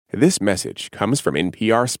This message comes from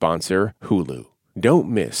NPR sponsor Hulu. Don't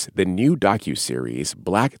miss the new docuseries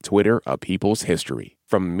Black Twitter: A People's History.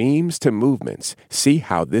 From memes to movements, see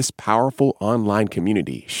how this powerful online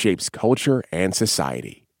community shapes culture and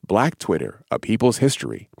society. Black Twitter: A People's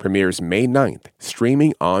History premieres May 9th,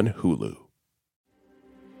 streaming on Hulu.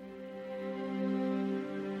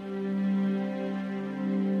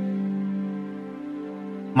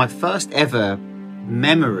 My first ever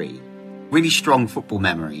memory, really strong football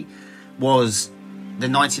memory, was the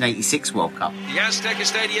 1986 World Cup. The Azteca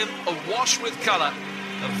Stadium awash with colour.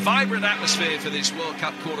 A vibrant atmosphere for this World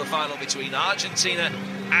Cup quarter-final between Argentina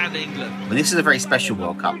and England. And this is a very special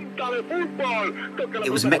World Cup.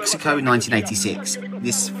 It was Mexico in 1986,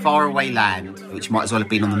 this faraway land which might as well have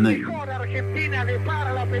been on the moon.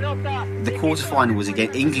 The quarter-final was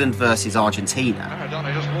against England versus Argentina.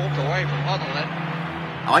 Maradona just walked away from Huddle then.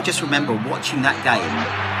 I just remember watching that game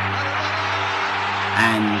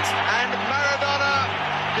and Maradona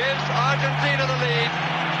gives Argentina the lead.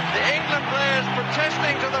 The England players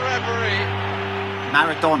protesting to the referee.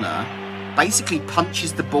 Maradona basically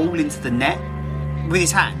punches the ball into the net with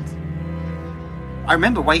his hand. I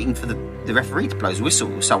remember waiting for the referee to blow his whistle.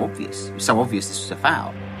 It was so obvious. It was so obvious this was a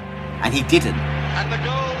foul. And he didn't. And the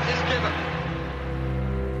goal is given.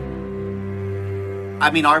 I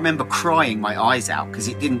mean, I remember crying my eyes out because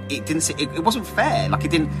it wasn't fair. Like, it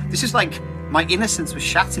didn't, this is like, my innocence was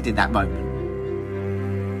shattered in that moment.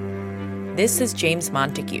 This is James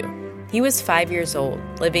Montague. He was 5 years old,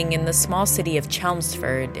 living in the small city of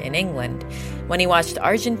Chelmsford in England, when he watched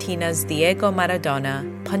Argentina's Diego Maradona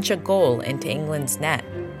punch a goal into England's net,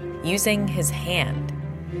 using his hand.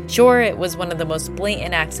 Sure, it was one of the most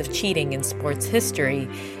blatant acts of cheating in sports history,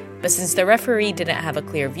 but since the referee didn't have a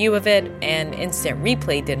clear view of it and instant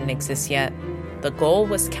replay didn't exist yet, the goal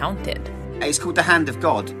was counted. It's called the hand of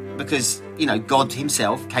God because, God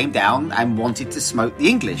himself came down and wanted to smote the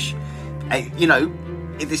English.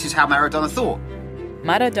 This is how Maradona thought.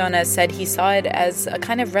 Maradona said he saw it as a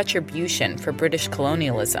kind of retribution for British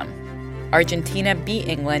colonialism. Argentina beat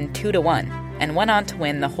England 2-1 and went on to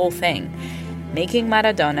win the whole thing, making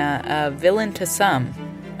Maradona a villain to some,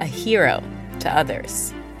 a hero to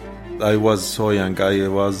others. I was so young. I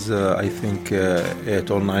was,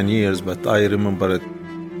 8 or 9 years, but I remember it.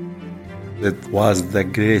 It was the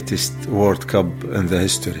greatest World Cup in the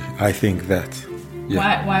history. I think that.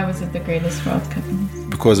 Yeah. Why was it the greatest World Cup?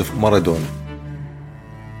 Because of Maradona.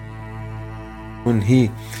 When he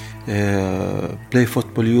play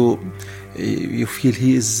football, you feel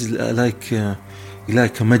he is like a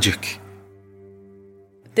magic.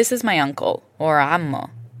 This is my uncle, or Ammo,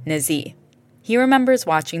 Nazi. He remembers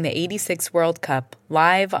watching the 86 World Cup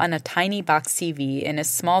live on a tiny box TV in his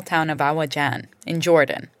small town of Awajan in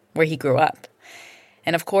Jordan, where he grew up.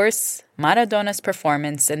 And of course, Maradona's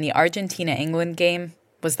performance in the Argentina-England game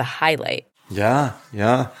was the highlight. Yeah.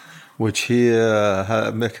 Which he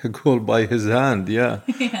make a goal by his hand, yeah.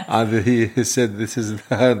 And he said, this is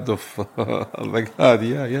the hand of God,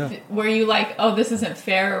 yeah. Were you like, oh, this isn't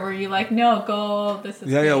fair? Or were you like, no, goal, this is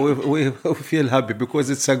Yeah, we feel happy because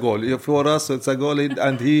it's a goal. For us, it's a goal,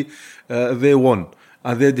 and they won.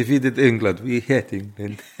 And they defeated England. We hate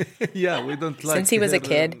England. Yeah, we don't like... Since he was a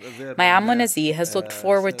kid, my Ammo Nazi has looked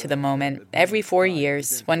forward to the moment every 4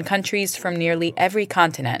 years when countries from nearly every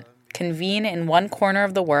continent convene in one corner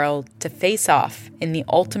of the world to face off in the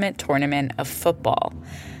ultimate tournament of football.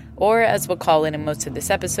 Or, as we'll call it in most of this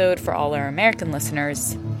episode for all our American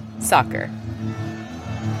listeners, soccer.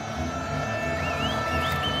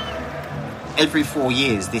 Every 4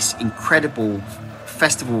 years, this incredible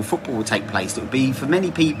festival of football will take place. It would be, for many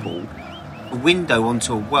people, a window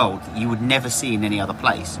onto a world that you would never see in any other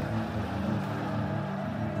place.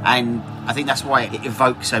 And I think that's why it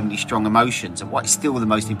evokes so many strong emotions and why it's still the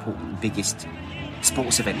most important and biggest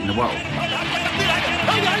sports event in the world. Look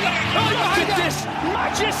at this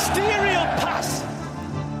magisterial pass!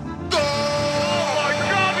 Oh my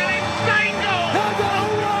God, an insane goal! هذا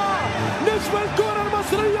هو نجم الكرة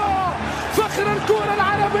المصرية فخر الكرة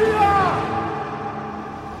العربية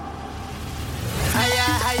هيا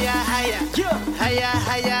هيا هيا هيا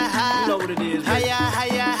هيا ها you know what it is هيا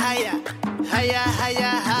هيا هيا هيا هيا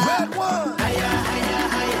ها red one هيا هيا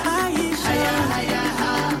هيا هيا هيا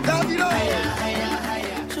ها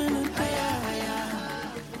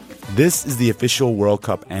This is the official World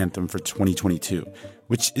Cup anthem for 2022,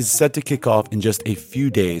 which is set to kick off in just a few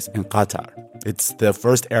days in Qatar. It's the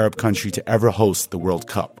first Arab country to ever host the World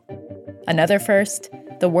Cup. Another first,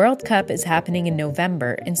 The World Cup is happening in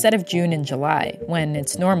November instead of June and July, when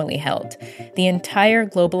it's normally held. The entire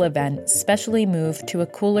global event specially moved to a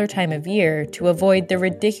cooler time of year to avoid the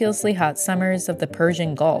ridiculously hot summers of the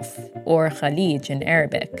Persian Gulf, or Khalij in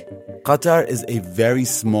Arabic. Qatar is a very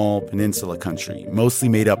small peninsula country, mostly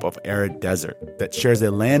made up of arid desert, that shares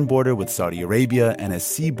a land border with Saudi Arabia and a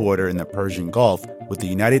sea border in the Persian Gulf with the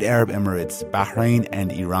United Arab Emirates, Bahrain,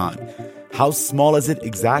 and Iran. How small is it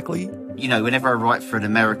exactly? You know, whenever I write for an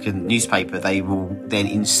American newspaper, they will then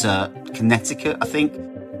insert Connecticut, I think.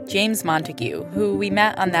 James Montague, who we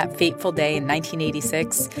met on that fateful day in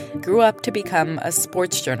 1986, grew up to become a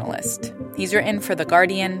sports journalist. He's written for The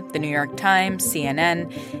Guardian, The New York Times,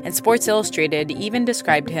 CNN, and Sports Illustrated even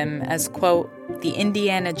described him as, quote, the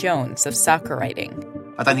Indiana Jones of soccer writing.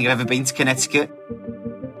 I don't think I've ever been to Connecticut.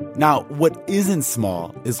 Now, what isn't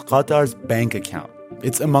small is Qatar's bank account.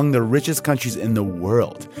 It's among the richest countries in the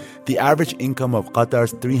world. The average income of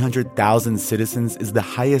Qatar's 300,000 citizens is the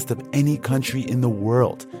highest of any country in the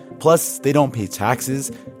world. Plus, they don't pay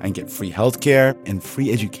taxes and get free healthcare and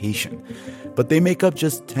free education. But they make up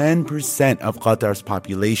just 10% of Qatar's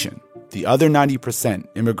population. The other 90%,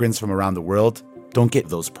 immigrants from around the world, don't get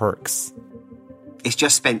those perks. It's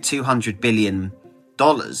just spent $200 billion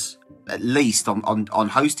at least on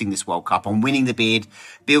hosting this World Cup, on winning the bid,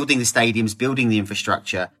 building the stadiums, building the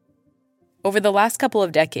infrastructure. Over the last couple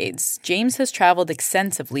of decades, James has traveled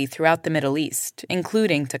extensively throughout the Middle East,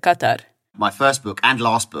 including to Qatar. My first book and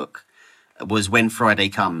last book was When Friday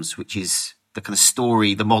Comes, which is the kind of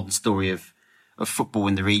story, the modern story of football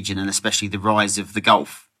in the region, and especially the rise of the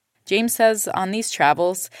Gulf. James says on these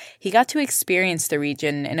travels, he got to experience the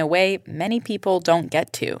region in a way many people don't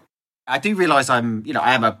get to. I do realise I'm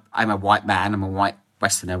a white man, I'm a white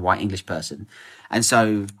Westerner, white English person. And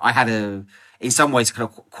so I had in some ways, kind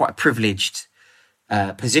of quite a privileged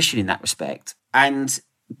position in that respect. And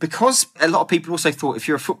because a lot of people also thought if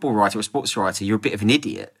you're a football writer or a sports writer, you're a bit of an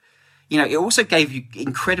idiot, you know, it also gave you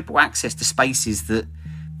incredible access to spaces that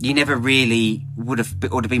you never really would have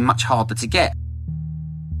been much harder to get.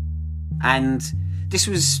 And this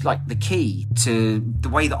was like the key to the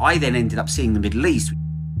way that I then ended up seeing the Middle East.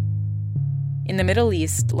 In the Middle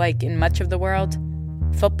East, like in much of the world,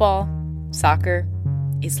 football, soccer,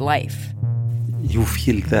 is life. You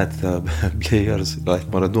feel that the players like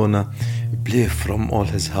Maradona play from all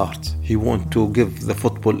his heart. He wants to give the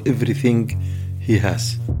football everything he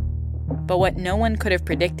has. But what no one could have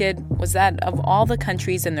predicted was that of all the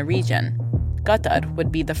countries in the region, Qatar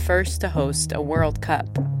would be the first to host a World Cup.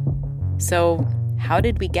 So, how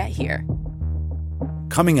did we get here?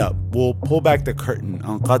 Coming up, we'll pull back the curtain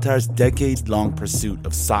on Qatar's decades-long pursuit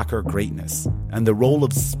of soccer greatness and the role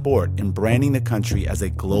of sport in branding the country as a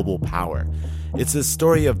global power. It's a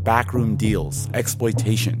story of backroom deals,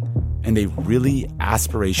 exploitation, and a really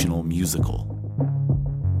aspirational musical.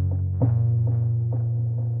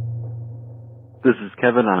 This is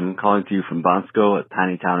Kevin. I'm calling to you from Bansko, a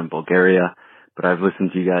tiny town in Bulgaria. But I've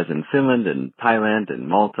listened to you guys in Finland and Thailand and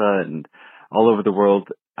Malta and all over the world.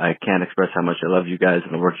 I can't express how much I love you guys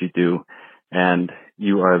and the work you do. And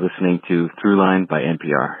you are listening to Throughline by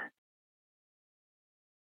NPR.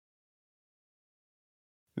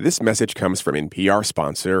 This message comes from NPR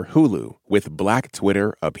sponsor Hulu with Black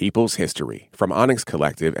Twitter, A People's History from Onyx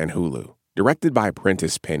Collective and Hulu. Directed by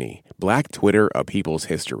Prentice Penny, Black Twitter, A People's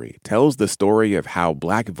History tells the story of how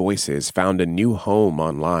Black voices found a new home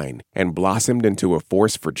online and blossomed into a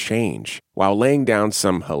force for change while laying down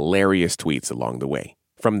some hilarious tweets along the way.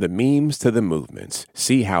 From the memes to the movements,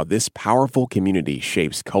 see how this powerful community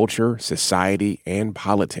shapes culture, society, and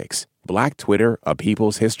politics. Black Twitter, A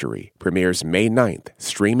People's History premieres May 9th,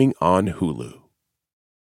 streaming on Hulu.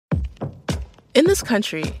 In this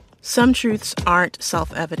country, some truths aren't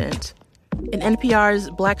self-evident. In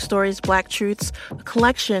NPR's Black Stories, Black Truths, a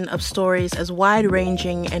collection of stories as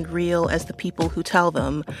wide-ranging and real as the people who tell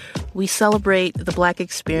them, we celebrate the Black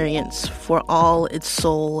experience for all its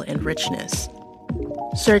soul and richness.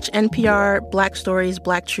 Search NPR Black Stories,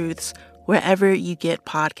 Black Truths wherever you get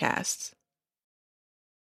podcasts.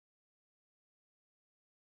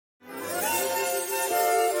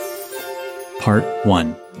 Part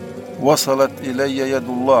 1. وصلت إلي يد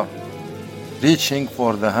الله, reaching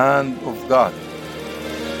for the hand of God.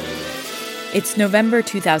 It's November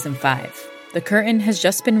 2005. The curtain has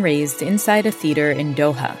just been raised inside a theater in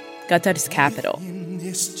Doha, Qatar's capital. In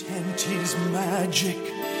this tent is magic.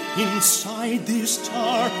 Inside this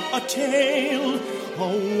star a tale,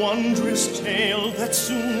 a wondrous tale that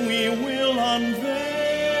soon we will unveil.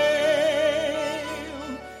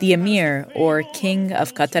 The emir, or king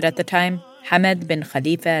of Qatar at the time, Hamad bin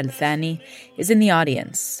Khalifa Al Thani, is in the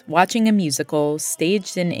audience, watching a musical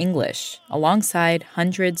staged in English alongside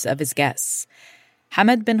hundreds of his guests.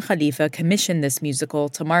 Hamad bin Khalifa commissioned this musical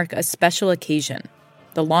to mark a special occasion,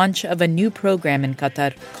 the launch of a new program in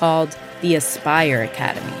Qatar called the Aspire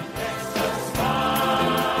Academy.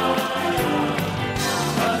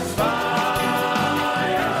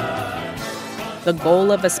 The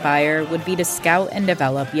goal of Aspire would be to scout and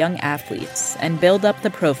develop young athletes and build up the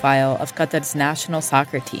profile of Qatar's national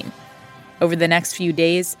soccer team. Over the next few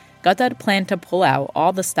days, Qatar planned to pull out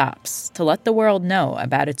all the stops to let the world know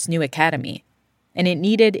about its new academy, and it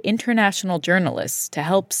needed international journalists to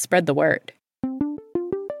help spread the word.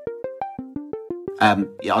 I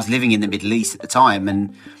was living in the Middle East at the time,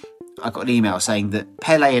 and I got an email saying that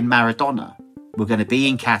Pele and Maradona were going to be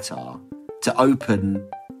in Qatar to open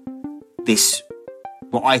this,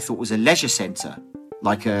 what I thought was a leisure centre,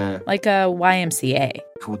 like a YMCA.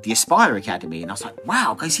 Called the Aspire Academy. And I was like,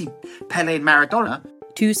 wow, go see Pele and Maradona.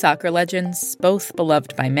 Two soccer legends, both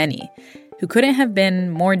beloved by many, who couldn't have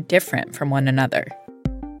been more different from one another.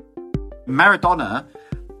 Maradona,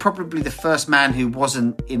 probably the first man who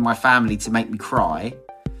wasn't in my family to make me cry,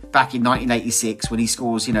 back in 1986 when he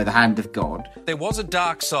scores, the hand of God. There was a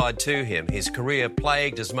dark side to him, his career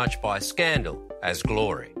plagued as much by scandal as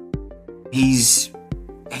glory. He's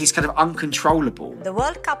kind of uncontrollable. The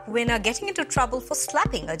World Cup winner getting into trouble for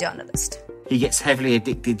slapping a journalist. He gets heavily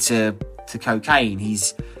addicted to cocaine.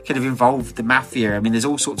 He's kind of involved with the mafia. I mean, there's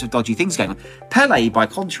all sorts of dodgy things going on. Pele, by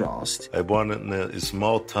contrast... I born in a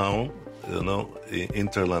small town, in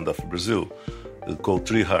hinterland of Brazil, called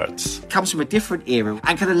Three Hearts. Comes from a different era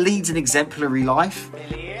and kind of leads an exemplary life.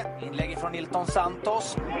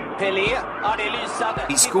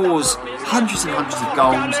 He scores hundreds and hundreds of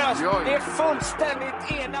goals.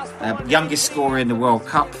 Youngest scorer in the World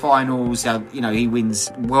Cup finals. He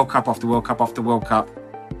wins World Cup after World Cup after World Cup.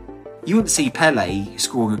 You wouldn't see Pele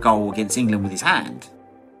scoring a goal against England with his hand.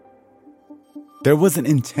 There was an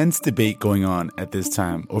intense debate going on at this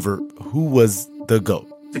time over who was the GOAT.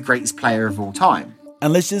 The greatest player of all time.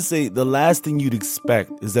 And let's just say the last thing you'd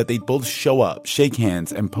expect is that they'd both show up, shake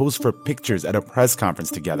hands, and pose for pictures at a press conference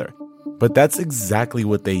together. But that's exactly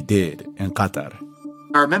what they did in Qatar.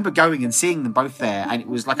 I remember going and seeing them both there, and it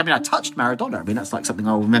was like, I touched Maradona. That's like something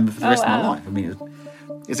I'll remember for the rest of my life.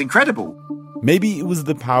 It's incredible. Maybe it was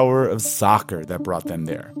the power of soccer that brought them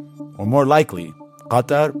there. Or more likely,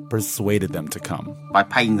 Qatar persuaded them to come. By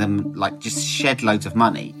paying them, just shed loads of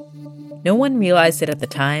money. No one realized it at the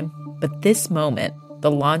time, but this moment,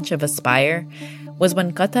 the launch of Aspire, was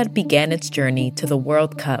when Qatar began its journey to the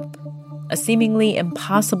World Cup, a seemingly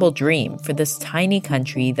impossible dream for this tiny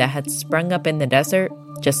country that had sprung up in the desert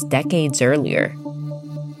just decades earlier.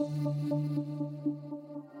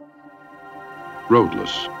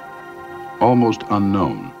 Roadless, almost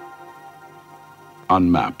unknown,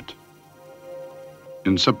 unmapped.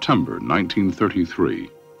 In September 1933,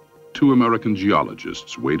 two American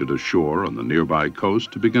geologists waded ashore on the nearby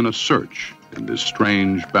coast to begin a search in this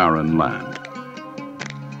strange, barren land.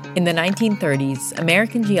 In the 1930s,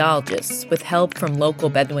 American geologists, with help from local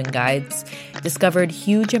Bedouin guides, discovered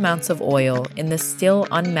huge amounts of oil in the still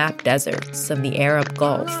unmapped deserts of the Arab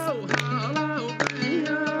Gulf.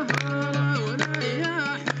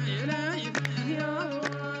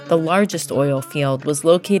 The largest oil field was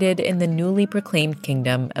located in the newly proclaimed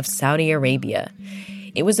kingdom of Saudi Arabia.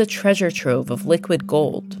 It was a treasure trove of liquid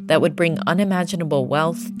gold that would bring unimaginable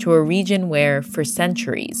wealth to a region where, for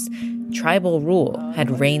centuries, tribal rule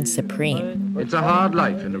had reigned supreme. It's a hard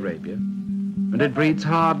life in Arabia, and it breeds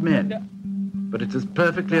hard men. But it's as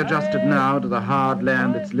perfectly adjusted now to the hard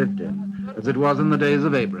land it's lived in as it was in the days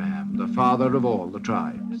of Abraham, the father of all the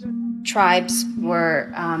tribes. Tribes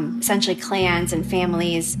were essentially clans and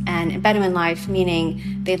families, and Bedouin life, meaning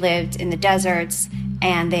they lived in the deserts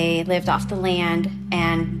and they lived off the land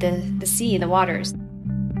and the sea, the waters.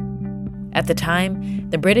 At the time,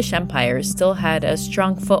 the British Empire still had a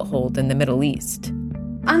strong foothold in the Middle East.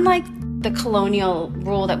 Unlike the colonial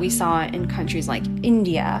rule that we saw in countries like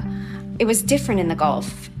India, it was different in the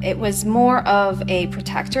Gulf. It was more of a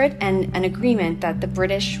protectorate and an agreement that the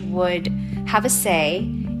British would have a say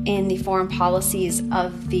in the foreign policies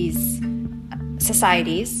of these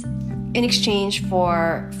societies in exchange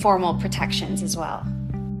for formal protections as well.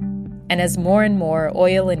 And as more and more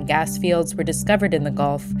oil and gas fields were discovered in the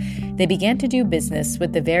Gulf, they began to do business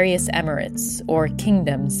with the various emirates, or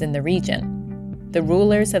kingdoms, in the region. The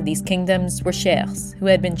rulers of these kingdoms were sheikhs, who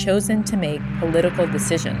had been chosen to make political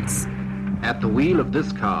decisions. At the wheel of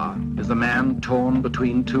this car is a man torn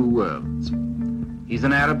between two worlds. He's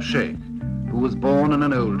an Arab sheikh who was born in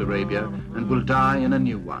an old Arabia and will die in a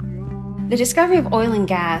new one. The discovery of oil and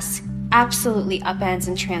gas absolutely upends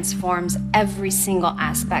and transforms every single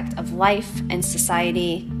aspect of life and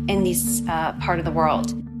society in this part of the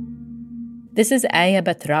world. This is Aya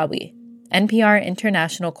Batrawi, NPR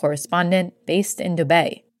international correspondent based in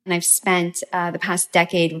Dubai. And I've spent the past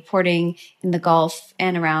decade reporting in the Gulf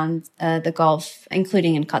and around the Gulf,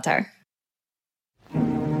 including in Qatar.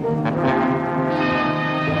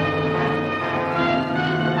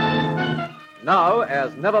 Now,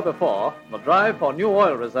 as never before, the drive for new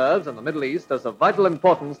oil reserves in the Middle East is of vital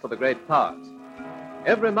importance to the great powers.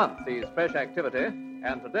 Every month sees fresh activity,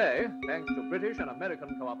 and today, thanks to British and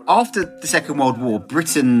American cooperation... After the Second World War,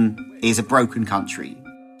 Britain is a broken country.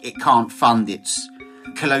 It can't fund its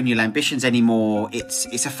colonial ambitions anymore.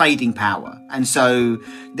 It's a fading power. And so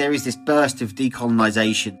there is this burst of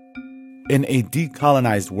decolonisation. In a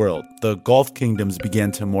decolonized world, the Gulf kingdoms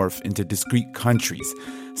began to morph into discrete countries.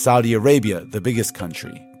 Saudi Arabia, the biggest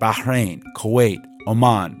country, Bahrain, Kuwait,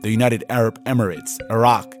 Oman, the United Arab Emirates,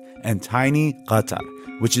 Iraq, and tiny Qatar,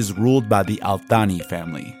 which is ruled by the Al Thani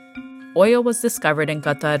family. Oil was discovered in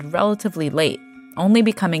Qatar relatively late, only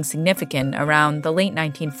becoming significant around the late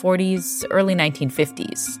 1940s, early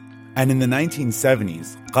 1950s. And in the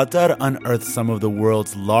 1970s, Qatar unearthed some of the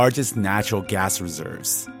world's largest natural gas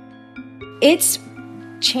reserves. Its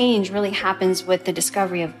change really happens with the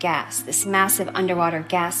discovery of gas, this massive underwater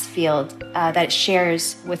gas field that it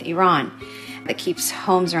shares with Iran that keeps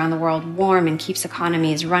homes around the world warm and keeps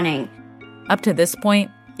economies running. Up to this point,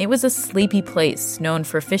 it was a sleepy place known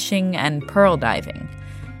for fishing and pearl diving.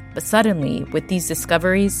 But suddenly, with these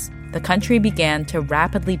discoveries, the country began to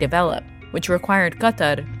rapidly develop, which required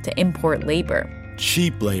Qatar to import labor.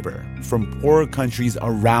 Cheap labor from poorer countries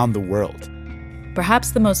around the world.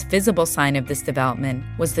 Perhaps the most visible sign of this development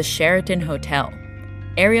was the Sheraton Hotel.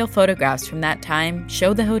 Aerial photographs from that time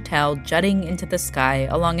show the hotel jutting into the sky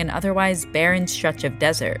along an otherwise barren stretch of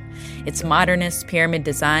desert. Its modernist pyramid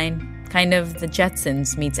design, kind of the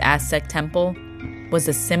Jetsons meets Aztec temple, was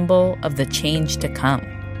a symbol of the change to come.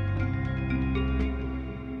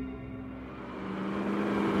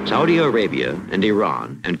 Saudi Arabia and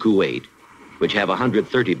Iran and Kuwait, which have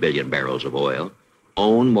 130 billion barrels of oil,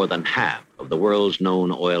 own more than half of the world's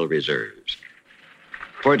known oil reserves.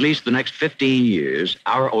 For at least the next 15 years,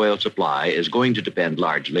 our oil supply is going to depend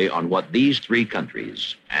largely on what these three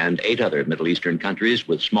countries and 8 other Middle Eastern countries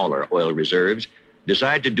with smaller oil reserves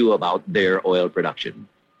decide to do about their oil production.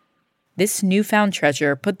 This newfound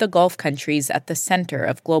treasure put the Gulf countries at the center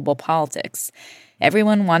of global politics.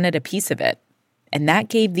 Everyone wanted a piece of it, and that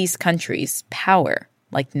gave these countries power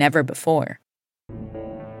like never before.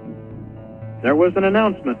 There was an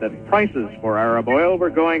announcement that prices for Arab oil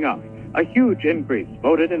were going up, a huge increase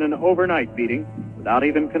voted in an overnight meeting without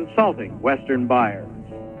even consulting Western buyers.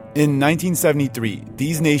 In 1973,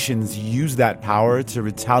 these nations used that power to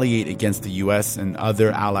retaliate against the U.S. and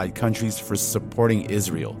other allied countries for supporting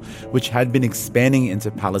Israel, which had been expanding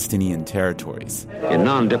into Palestinian territories. In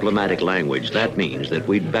non-diplomatic language, that means that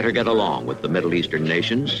we'd better get along with the Middle Eastern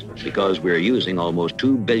nations because we're using almost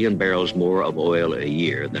 2 billion barrels more of oil a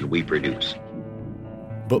year than we produce.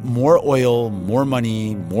 But more oil, more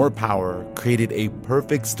money, more power created a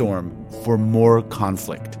perfect storm for more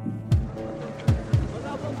conflict.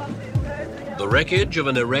 The wreckage of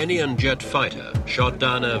an Iranian jet fighter shot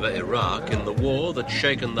down over Iraq in the war that's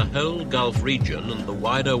shaken the whole Gulf region and the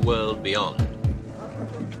wider world beyond.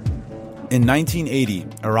 In 1980,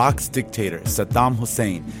 Iraq's dictator Saddam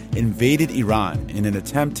Hussein invaded Iran in an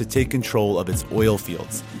attempt to take control of its oil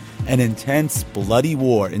fields. An intense, bloody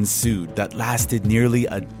war ensued that lasted nearly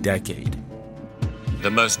a decade.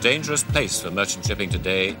 The most dangerous place for merchant shipping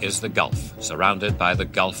today is the Gulf, surrounded by the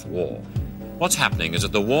Gulf War. What's happening is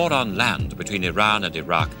that the war on land between Iran and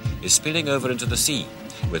Iraq is spilling over into the sea,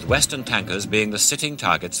 with Western tankers being the sitting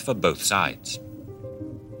targets for both sides.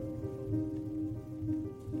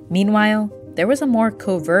 Meanwhile, there was a more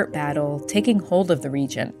covert battle taking hold of the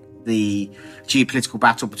region. The geopolitical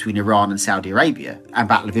battle between Iran and Saudi Arabia and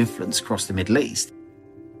battle of influence across the Middle East.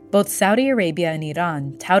 Both Saudi Arabia and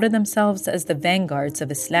Iran touted themselves as the vanguards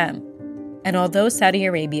of Islam. And although Saudi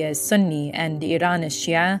Arabia is Sunni and Iran is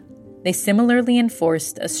Shia, they similarly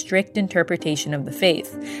enforced a strict interpretation of the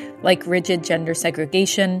faith, like rigid gender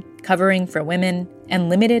segregation, covering for women, and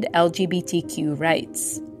limited LGBTQ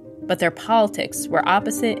rights. But their politics were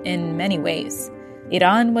opposite in many ways.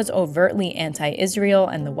 Iran was overtly anti-Israel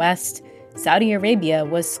and the West. Saudi Arabia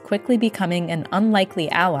was quickly becoming an unlikely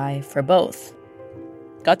ally for both.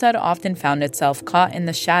 Qatar often found itself caught in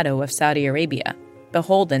the shadow of Saudi Arabia,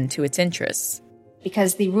 beholden to its interests.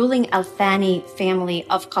 Because the ruling Al Thani family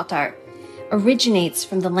of Qatar originates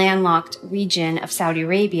from the landlocked region of Saudi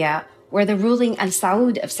Arabia, where the ruling Al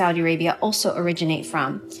Saud of Saudi Arabia also originate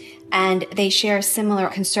from. And they share similar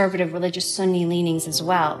conservative religious Sunni leanings as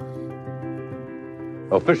well.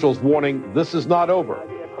 Officials warning this is not over.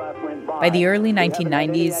 By the early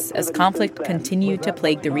 1990s, as conflict continued to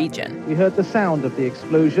plague the region, we heard the sound of the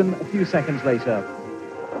explosion a few seconds later.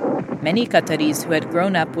 Many Qataris who had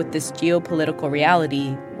grown up with this geopolitical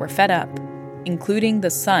reality were fed up, including the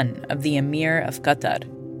son of the Emir of Qatar,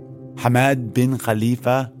 Hamad bin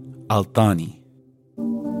Khalifa Al Thani.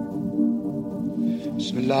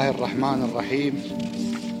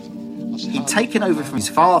 He'd taken over from his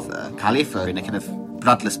father, Khalifa, in a kind of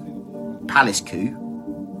bloodless palace coup.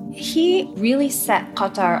 He really set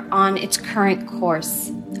Qatar on its current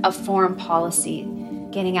course of foreign policy,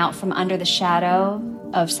 getting out from under the shadow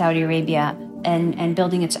of Saudi Arabia and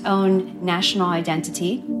building its own national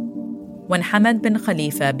identity. When Hamad bin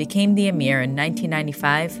Khalifa became the emir in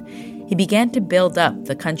 1995, he began to build up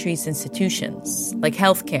the country's institutions, like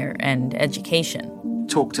healthcare and education.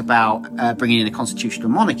 Talked about bringing in a constitutional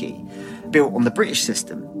monarchy built on the British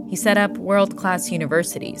system. He set up world-class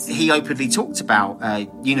universities. He openly talked about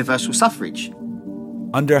universal suffrage.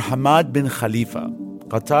 Under Hamad bin Khalifa,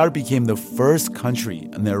 Qatar became the first country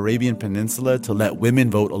in the Arabian Peninsula to let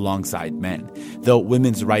women vote alongside men, though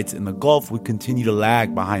women's rights in the Gulf would continue to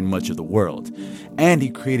lag behind much of the world. And he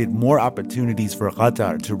created more opportunities for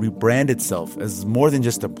Qatar to rebrand itself as more than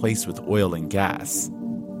just a place with oil and gas.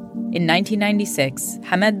 In 1996,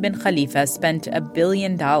 Hamad bin Khalifa spent $1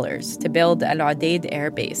 billion to build Al Udeid Air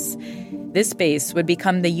Base. This base would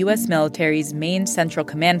become the U.S. military's main central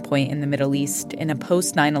command point in the Middle East in a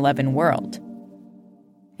post-9/11 world.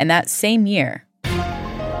 And that same year,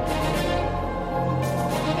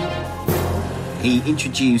 he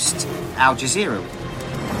introduced Al Jazeera.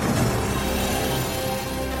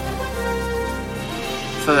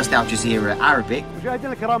 First Al Jazeera Arabic.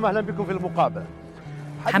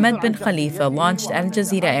 Hamad bin Khalifa launched Al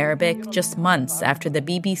Jazeera Arabic just months after the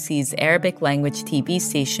BBC's Arabic language TV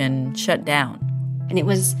station shut down. And it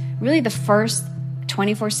was really the first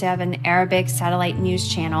 24/7 Arabic satellite news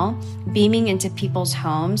channel beaming into people's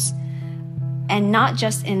homes, and not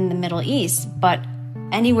just in the Middle East, but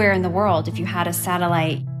anywhere in the world if you had a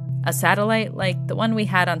satellite. A satellite like the one we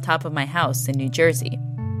had on top of my house in New Jersey.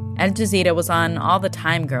 Al Jazeera was on all the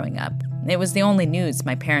time growing up. It was the only news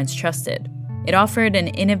my parents trusted. It offered an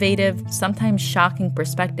innovative, sometimes shocking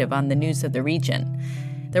perspective on the news of the region.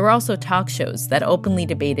 There were also talk shows that openly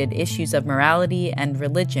debated issues of morality and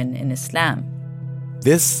religion in Islam.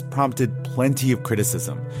 This prompted plenty of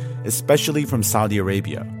criticism, especially from Saudi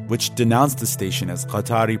Arabia, which denounced the station as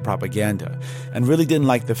Qatari propaganda and really didn't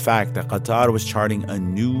like the fact that Qatar was charting a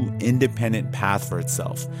new, independent path for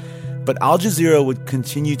itself. But Al Jazeera would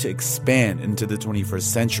continue to expand into the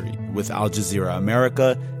 21st century with Al Jazeera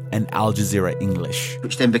America and Al Jazeera English,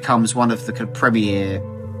 which then becomes one of the premier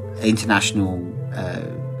international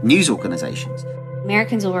news organizations.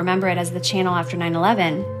 Americans will remember it as the channel after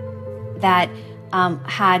 9/11 that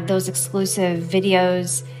had those exclusive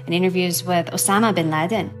videos and interviews with Osama bin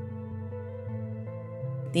Laden.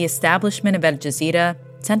 The establishment of Al Jazeera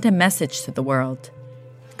sent a message to the world.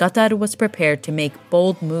 Qatar was prepared to make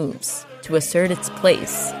bold moves to assert its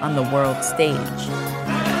place on the world stage.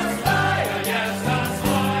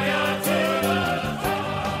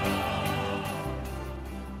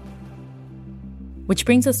 Which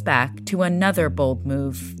brings us back to another bold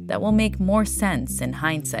move that will make more sense in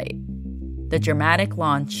hindsight: the dramatic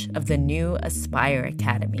launch of the new Aspire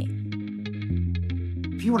Academy.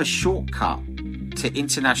 If you want a shortcut to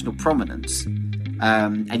international prominence,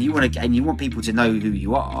 and you want people to know who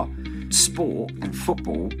you are, sport and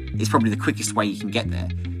football is probably the quickest way you can get there,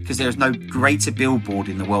 because there is no greater billboard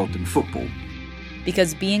in the world than football.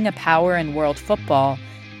 Because being a power in world football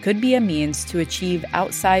could be a means to achieve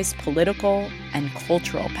outsized political and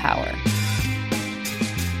cultural power.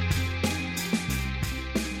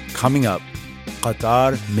 Coming up,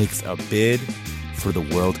 Qatar makes a bid for the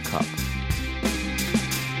World Cup.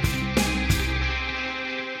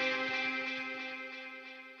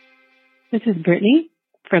 This is Brittany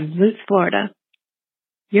from Lutz, Florida.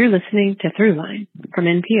 You're listening to Throughline from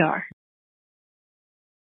NPR.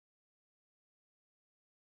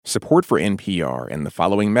 Support for NPR and the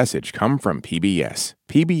following message come from PBS.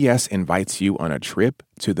 PBS invites you on a trip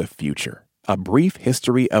to the future. A Brief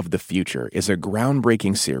History of the Future is a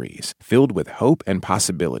groundbreaking series filled with hope and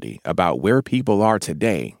possibility about where people are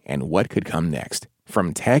today and what could come next.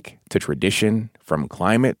 From tech to tradition, from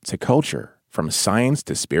climate to culture, from science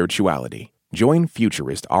to spirituality. Join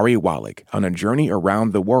futurist Ari Wallach on a journey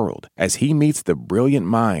around the world as he meets the brilliant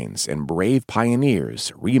minds and brave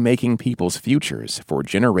pioneers remaking people's futures for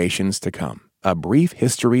generations to come. A Brief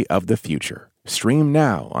History of the Future. Stream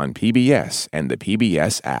now on PBS and the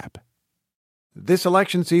PBS app. This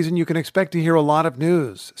election season, you can expect to hear a lot of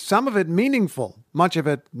news, some of it meaningful, much of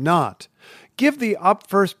it not. Give the Up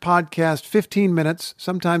First podcast 15 minutes,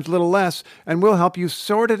 sometimes a little less, and we'll help you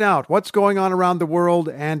sort it out, what's going on around the world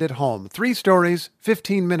and at home. 3 stories,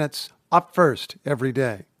 15 minutes, Up First every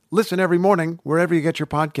day. Listen every morning wherever you get your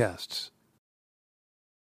podcasts.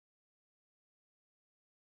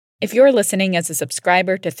 If you're listening as a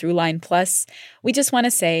subscriber to Throughline Plus, we just want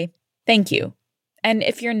to say thank you. And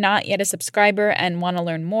if you're not yet a subscriber and want to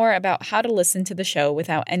learn more about how to listen to the show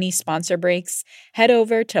without any sponsor breaks, head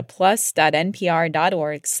over to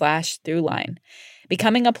plus.npr.org/Throughline.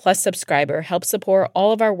 Becoming a Plus subscriber helps support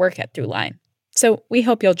all of our work at Throughline. So we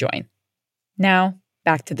hope you'll join. Now,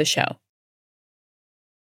 back to the show.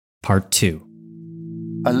 Part 2.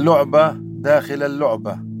 اللعبة داخل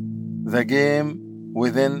اللعبة. The game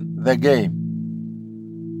within the game.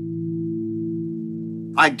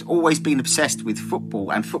 I'd always been obsessed with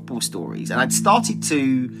football and football stories, and I'd started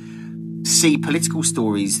to see political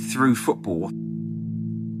stories through football.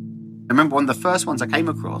 I remember one of the first ones I came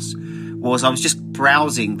across was I was just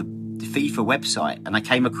browsing the FIFA website, and I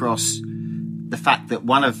came across the fact that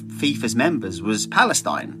one of FIFA's members was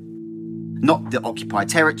Palestine. Not the occupied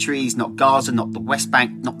territories, not Gaza, not the West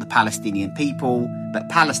Bank, not the Palestinian people, but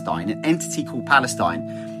Palestine, an entity called Palestine.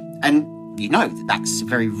 And you know that that's a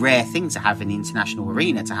very rare thing to have in the international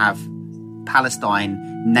arena, to have Palestine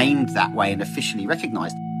named that way and officially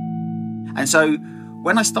recognised. And so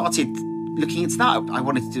when I started looking into that, I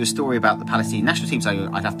wanted to do a story about the Palestinian national team. So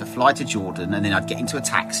I'd have to fly to Jordan, and then I'd get into a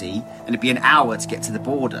taxi, and it'd be an hour to get to the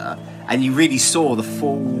border. And you really saw the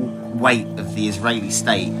full weight of the Israeli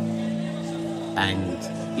state. And,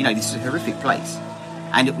 you know, this is a horrific place.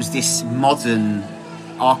 And it was this modern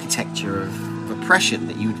architecture of oppression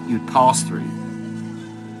that you'd pass through.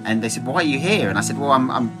 And they said, "Why are you here?" And I said, "Well,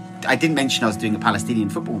 I didn't mention I was doing a Palestinian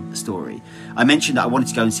football story. I mentioned that I wanted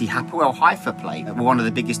to go and see Hapoel Haifa play, one of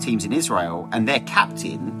the biggest teams in Israel, and their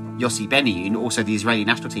captain, Yossi Benayoun, also the Israeli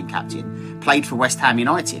national team captain, played for West Ham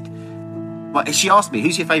United." But she asked me,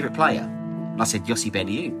 "Who's your favourite player?" And I said, "Yossi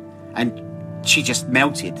Benayoun." And she just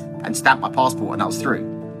melted and stamped my passport, and I was through.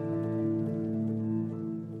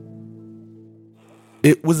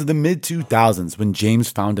 It was the mid-2000s when James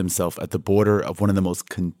found himself at the border of one of the most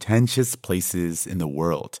contentious places in the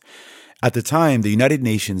world. At the time, the United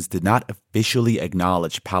Nations did not officially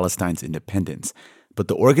acknowledge Palestine's independence, but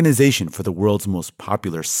the Organization for the World's Most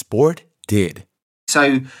Popular Sport did.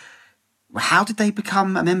 So, how did they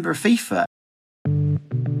become a member of FIFA?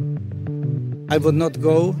 I would not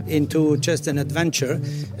go into just an adventure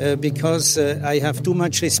because I have too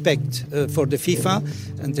much respect for the FIFA,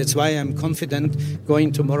 and that's why I'm confident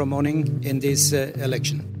going tomorrow morning in this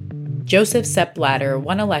election. Joseph Sepp Blatter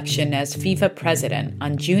won election as FIFA president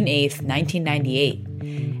on June 8, 1998.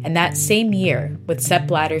 And that same year, with Sepp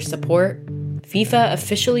Blatter's support, FIFA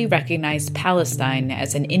officially recognized Palestine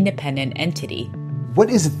as an independent entity. What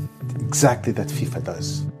is it exactly that FIFA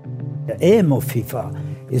does? The aim of FIFA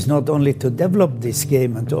is not only to develop this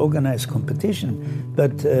game and to organize competition,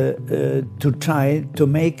 but to try to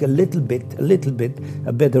make a little bit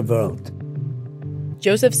a better world.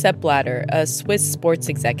 Joseph Sepp Blatter, a Swiss sports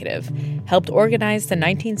executive, helped organize the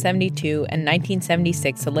 1972 and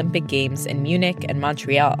 1976 Olympic Games in Munich and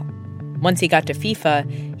Montreal. Once he got to FIFA,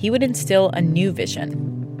 he would instill a new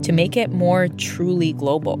vision, to make it more truly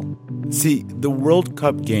global. See, the World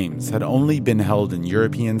Cup games had only been held in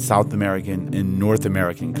European, South American, and North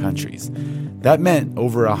American countries. That meant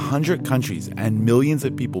over 100 countries and millions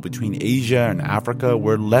of people between Asia and Africa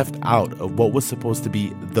were left out of what was supposed to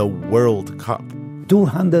be the World Cup.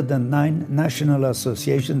 209 national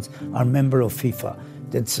associations are members of FIFA.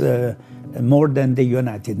 That's more than the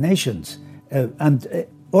United Nations. And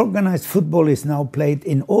organized football is now played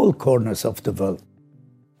in all corners of the world.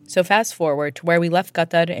 So fast forward to where we left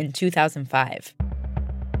Qatar in 2005,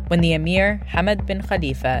 when the Emir, Hamad bin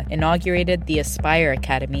Khalifa, inaugurated the Aspire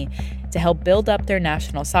Academy to help build up their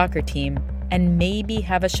national soccer team and maybe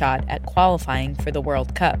have a shot at qualifying for the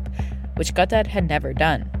World Cup, which Qatar had never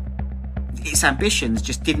done. Its ambitions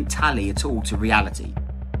just didn't tally at all to reality.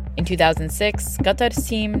 In 2006, Qatar's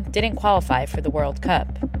team didn't qualify for the World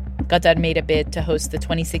Cup. Qatar made a bid to host the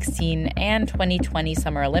 2016 and 2020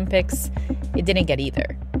 Summer Olympics. It didn't get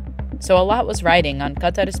either. So a lot was riding on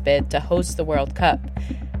Qatar's bid to host the World Cup.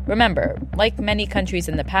 Remember, like many countries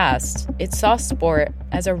in the past, it saw sport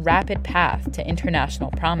as a rapid path to international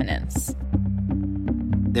prominence.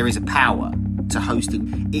 there is a power to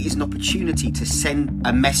hosting. It is an opportunity to send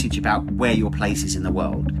a message about where your place is in the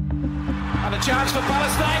world. And a chance for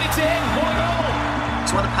Palestine, it's in, 1-0.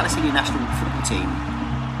 So while the Palestinian national football team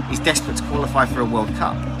is desperate to qualify for a World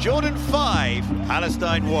Cup. Jordan 5,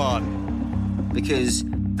 Palestine 1. Because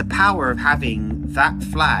the power of having that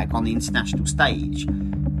flag on the international stage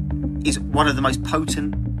is one of the most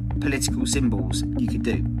potent political symbols you could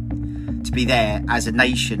do. To be there as a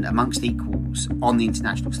nation amongst equals on the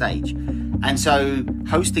international stage. And so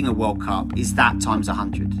hosting a World Cup is that times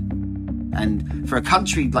 100. And for a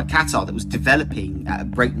country like Qatar that was developing at a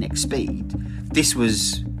breakneck speed, this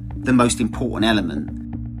was the most important element.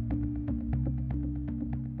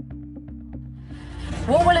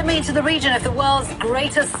 What will it mean to the region if the world's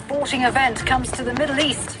greatest sporting event comes to the Middle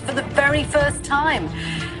East for the very first time?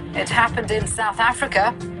 It happened in South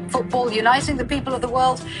Africa. Football uniting the people of the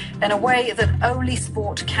world in a way that only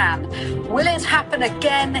sport can. Will it happen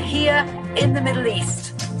again here in the Middle East?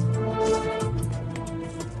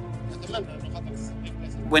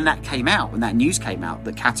 When that came out, when that news came out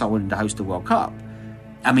that Qatar wanted to host the World Cup,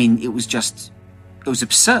 I mean, it was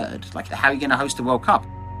absurd. Like, how are you going to host a World Cup?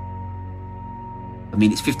 I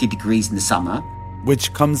mean, it's 50 degrees in the summer.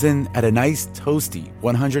 Which comes in at a nice toasty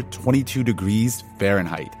 122 degrees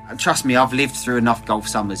Fahrenheit. Trust me, I've lived through enough golf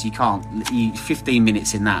summers. You 15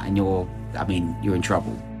 minutes in that and you're in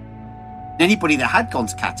trouble. Anybody that had gone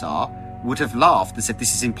to Qatar would have laughed and said,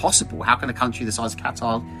 this is impossible. How can a country the size of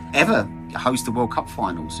Qatar ever host the World Cup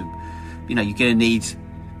finals? You know, you're going to need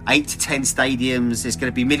 8 to 10 stadiums. There's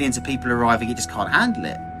going to be millions of people arriving. You just can't handle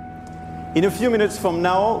it. In a few minutes from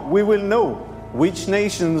now, we will know which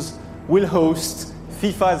nations will host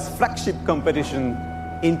FIFA's flagship competition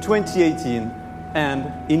in 2018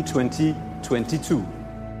 and in 2022.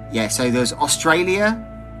 Yeah, so there's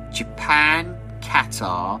Australia, Japan,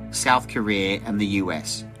 Qatar, South Korea, and the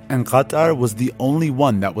US. And Qatar was the only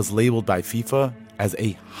one that was labeled by FIFA as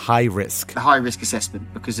a high risk. A high risk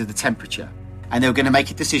assessment because of the temperature. And they were going to make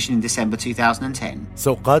a decision in December 2010.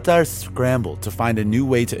 So Qatar scrambled to find a new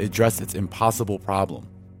way to address its impossible problem.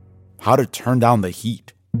 How to turn down the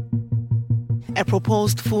heat. A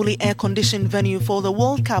proposed fully air-conditioned venue for the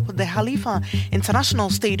World Cup, the Khalifa International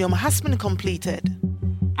Stadium, has been completed.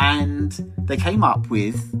 And they came up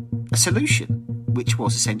with a solution, which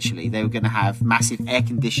was essentially they were going to have massive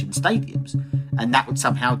air-conditioned stadiums, and that would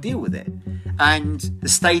somehow deal with it. And the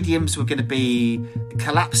stadiums were going to be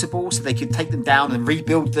collapsible, so they could take them down and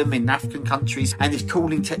rebuild them in African countries, and this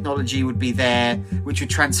cooling technology would be there, which would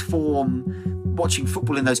transform watching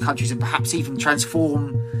football in those countries and perhaps even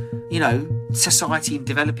transform, society in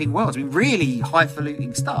developing worlds. I mean, really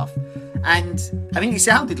highfalutin stuff. And, it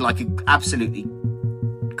sounded like an absolutely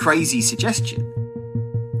crazy suggestion.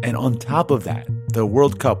 And on top of that, the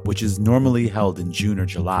World Cup, which is normally held in June or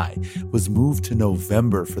July, was moved to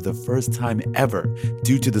November for the first time ever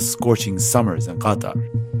due to the scorching summers in Qatar.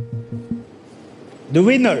 The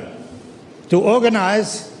winner to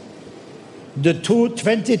organize the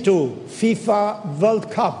 2022 FIFA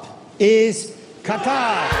World Cup is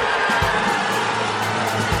Qatar.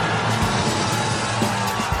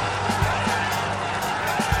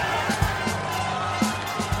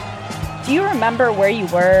 Do you remember where you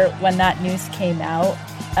were when that news came out?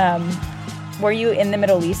 Were you in the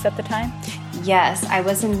Middle East at the time? Yes, I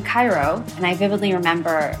was in Cairo, and I vividly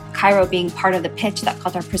remember Cairo being part of the pitch that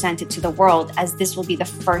Qatar presented to the world, as this will be the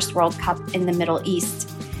first World Cup in the Middle East,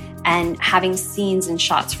 and having scenes and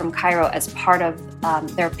shots from Cairo as part of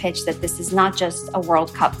their pitch that this is not just a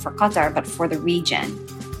World Cup for Qatar, but for the region.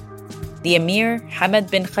 The Emir, Hamad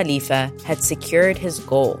bin Khalifa, had secured his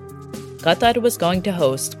goal. Qatar was going to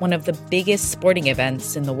host one of the biggest sporting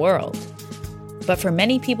events in the world. But for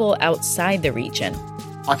many people outside the region,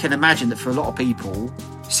 I can imagine that for a lot of people,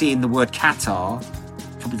 seeing the word Qatar,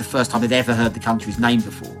 probably the first time they'd ever heard the country's name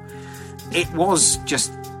before, it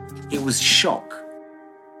was shock.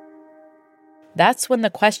 That's when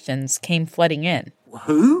the questions came flooding in.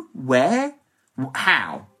 Who? Where?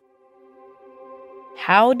 How?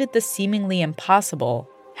 How did the seemingly impossible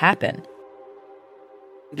happen?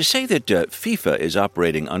 To say that FIFA is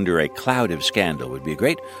operating under a cloud of scandal would be a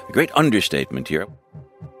great understatement here.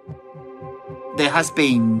 There has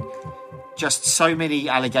been just so many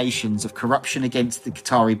allegations of corruption against the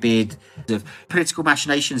Qatari bid, of political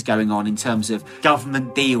machinations going on in terms of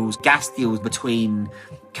government deals, gas deals between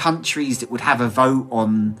countries that would have a vote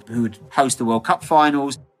on who would host the World Cup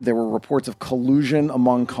finals. There were reports of collusion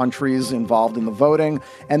among countries involved in the voting,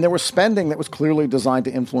 and there was spending that was clearly designed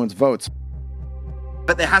to influence votes.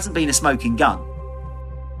 But there hasn't been a smoking gun.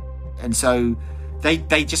 And so they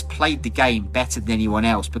just played the game better than anyone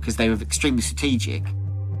else because they were extremely strategic.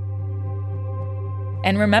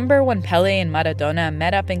 And remember when Pele and Maradona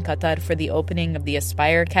met up in Qatar for the opening of the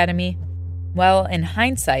Aspire Academy? Well, in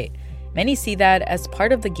hindsight, many see that as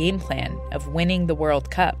part of the game plan of winning the World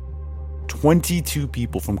Cup. 22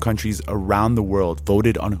 people from countries around the world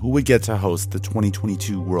voted on who would get to host the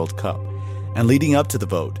 2022 World Cup. And leading up to the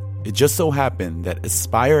vote, it just so happened that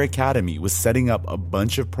Aspire Academy was setting up a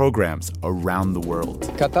bunch of programs around the world.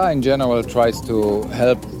 Qatar in general tries to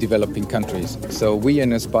help developing countries. So we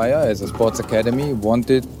in Aspire, as a sports academy,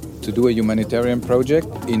 wanted to do a humanitarian project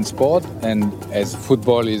in sport. And as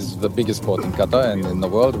football is the biggest sport in Qatar and in the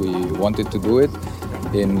world, we wanted to do it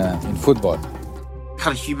in football.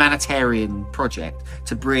 Kind of humanitarian project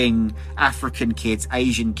to bring African kids,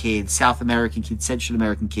 Asian kids, South American kids, Central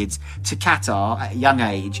American kids to Qatar at a young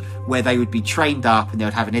age, where they would be trained up and they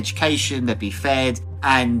would have an education, they'd be fed,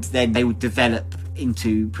 and then they would develop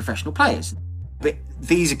into professional players. But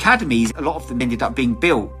these academies, a lot of them ended up being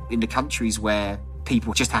built in the countries where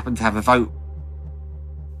people just happened to have a vote.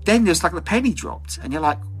 Then there's like the penny dropped, and you're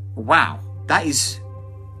like, wow, that's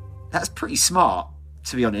pretty smart.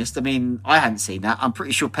 To be honest, I mean, I hadn't seen that. I'm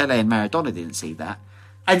pretty sure Pele and Maradona didn't see that.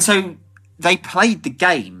 And so they played the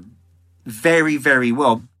game very, very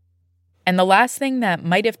well. And the last thing that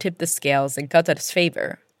might have tipped the scales in Qatar's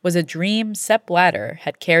favor was a dream Sepp Blatter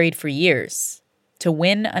had carried for years, to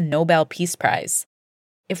win a Nobel Peace Prize.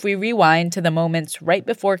 If we rewind to the moments right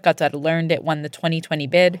before Qatar learned it won the 2020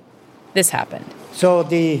 bid, this happened. So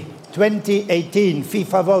the 2018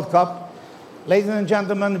 FIFA World Cup, ladies and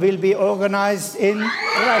gentlemen, will be organized in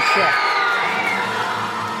Russia.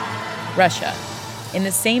 Russia. In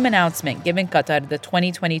the same announcement giving Qatar the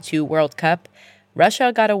 2022 World Cup,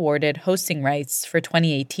 Russia got awarded hosting rights for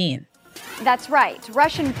 2018. That's right.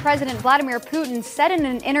 Russian President Vladimir Putin said in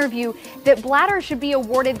an interview that Blatter should be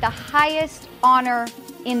awarded the highest honor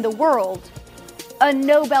in the world, a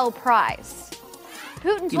Nobel Prize.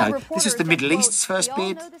 Putin told this is the Middle East's first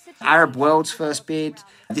bid, Arab world's first bid.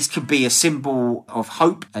 This could be a symbol of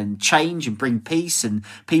hope and change and bring peace, and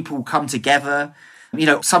people come together,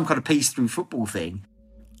 some kind of peace through football thing.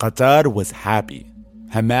 Qatar was happy.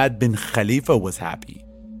 Hamad bin Khalifa was happy.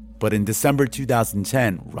 But in December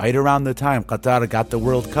 2010, right around the time Qatar got the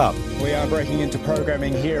World Cup, we are breaking into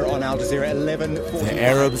programming here on Al Jazeera 11:40. The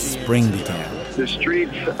Arab Spring began. The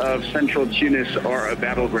streets of central Tunis are a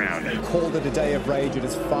battleground. Called it a day of rage. It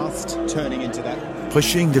is fast turning into that.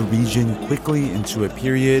 Pushing the region quickly into a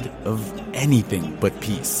period of anything but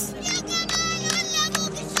peace.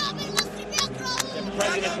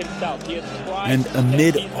 And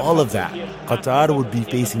amid all of that, Qatar would be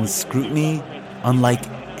facing scrutiny unlike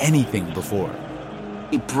anything before.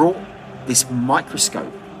 It brought this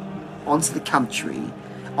microscope onto the country,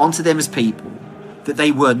 onto them as people, that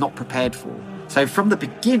they were not prepared for. So from the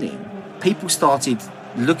beginning, people started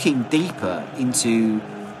looking deeper into,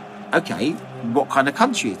 okay, what kind of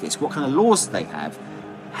country is this? What kind of laws do they have?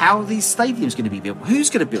 How are these stadiums going to be built? Who's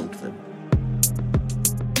going to build them?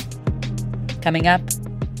 Coming up,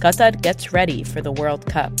 Qatar gets ready for the World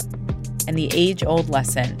Cup. And the age-old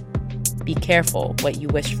lesson, be careful what you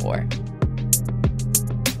wish for.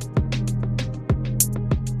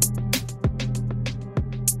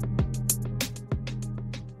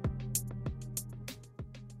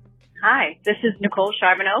 Hi, this is Nicole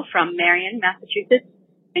Charbonneau from Marion, Massachusetts,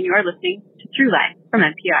 and you're listening to Throughline from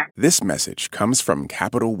NPR. This message comes from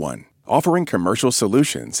Capital One, offering commercial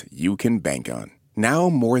solutions you can bank on. Now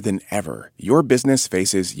more than ever, your business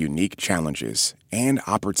faces unique challenges and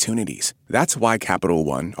opportunities. That's why Capital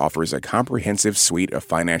One offers a comprehensive suite of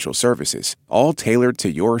financial services, all tailored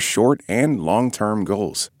to your short and long-term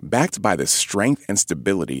goals. Backed by the strength and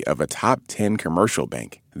stability of a top 10 commercial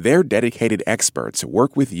bank, their dedicated experts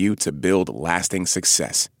work with you to build lasting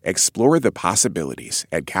success. Explore the possibilities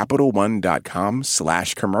at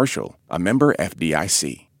CapitalOne.com/commercial, a member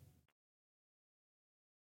FDIC.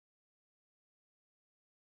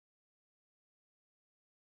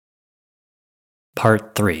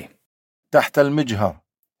 Part 3. تحت المجهر,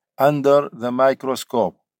 under the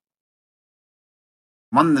microscope.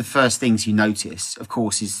 One of the first things you notice, of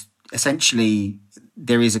course, is essentially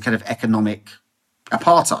there is a kind of economic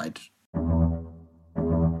apartheid.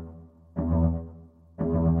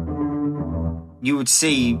 You would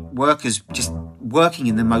see workers just working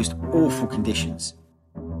in the most awful conditions.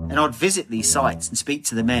 And I'd visit these sites and speak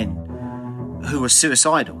to the men who were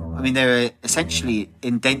suicidal. I mean, they were essentially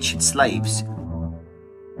indentured slaves.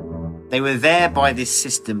 They were there by this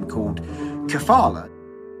system called kafala.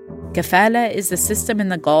 Kafala is the system in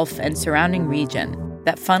the Gulf and surrounding region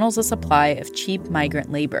that funnels a supply of cheap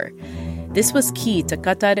migrant labor. This was key to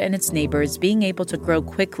Qatar and its neighbors being able to grow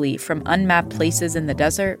quickly from unmapped places in the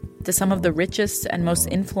desert to some of the richest and most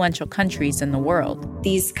influential countries in the world.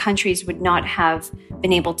 These countries would not have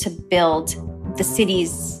been able to build the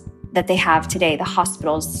cities that they have today, the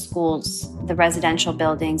hospitals, the schools, the residential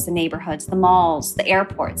buildings, the neighborhoods, the malls, the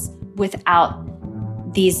airports,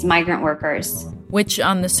 without these migrant workers. Which,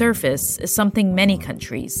 on the surface, is something many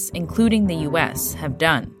countries, including the US, have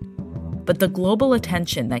done. But the global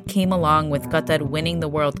attention that came along with Qatar winning the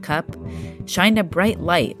World Cup shined a bright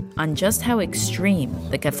light on just how extreme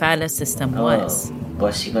the kafala system was.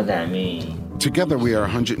 Together we are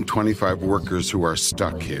 125 workers who are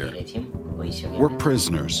stuck here. We're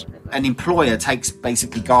prisoners. An employer takes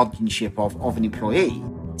basically guardianship of an employee.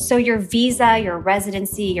 So your visa, your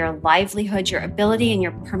residency, your livelihood, your ability and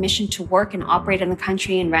your permission to work and operate in the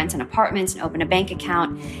country and rent an apartment and open a bank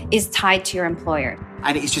account is tied to your employer.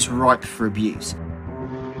 And it's just ripe for abuse.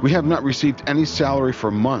 We have not received any salary for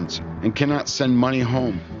months and cannot send money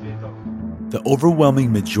home. The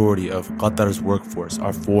overwhelming majority of Qatar's workforce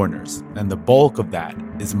are foreigners, and the bulk of that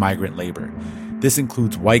is migrant labor. This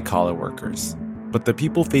includes white-collar workers. But the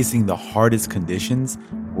people facing the hardest conditions,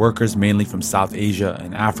 workers mainly from South Asia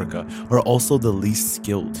and Africa, are also the least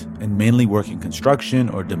skilled and mainly work in construction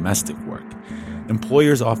or domestic work.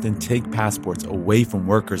 Employers often take passports away from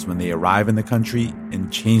workers when they arrive in the country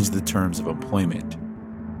and change the terms of employment.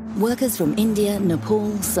 Workers from India, Nepal,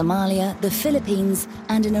 Somalia, the Philippines,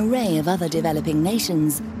 and an array of other developing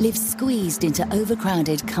nations live squeezed into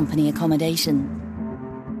overcrowded company accommodation.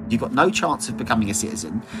 You've got no chance of becoming a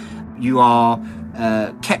citizen. You are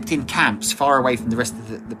kept in camps far away from the rest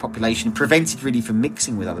of the population, prevented really from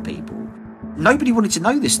mixing with other people. Nobody wanted to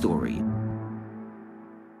know this story.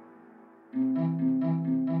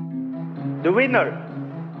 The winner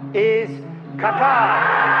is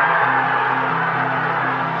Qatar.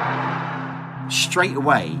 Straight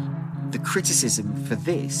away, the criticism for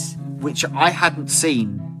this, which I hadn't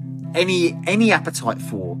seen any appetite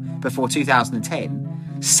for before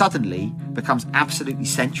 2010, suddenly becomes absolutely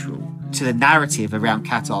central to the narrative around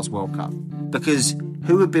Qatar's World Cup. Because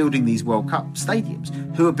who are building these World Cup stadiums?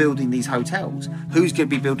 Who are building these hotels? Who's going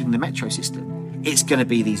to be building the metro system? It's going to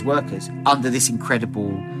be these workers under this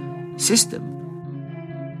incredible system.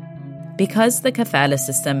 Because the kafala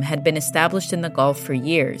system had been established in the Gulf for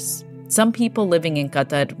years, some people living in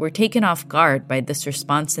Qatar were taken off guard by this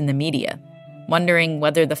response in the media, wondering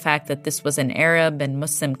whether the fact that this was an Arab and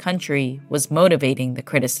Muslim country was motivating the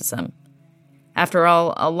criticism. After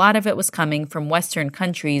all, a lot of it was coming from Western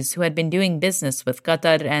countries who had been doing business with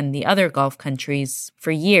Qatar and the other Gulf countries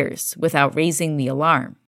for years without raising the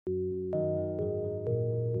alarm.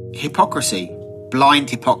 Hypocrisy, blind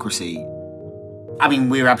hypocrisy. I mean,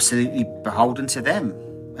 we're absolutely beholden to them.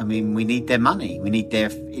 I mean, we need their money. We need their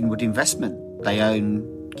inward investment. They own,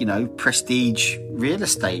 prestige real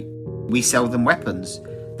estate. We sell them weapons.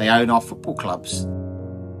 They own our football clubs.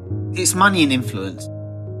 It's money and influence.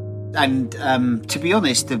 And to be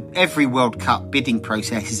honest, every World Cup bidding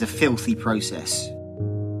process is a filthy process.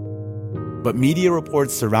 But media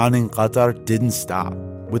reports surrounding Qatar didn't stop.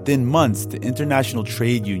 Within months, the International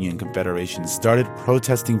Trade Union Confederation started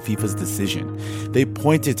protesting FIFA's decision. They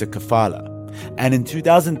pointed to kafala. And in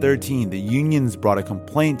 2013, the unions brought a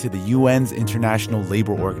complaint to the UN's International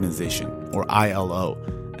Labour Organization, or ILO,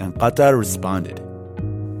 and Qatar responded.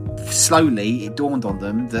 Slowly, it dawned on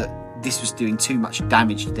them that this was doing too much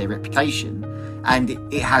damage to their reputation, and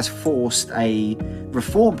it has forced a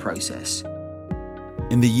reform process.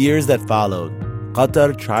 In the years that followed,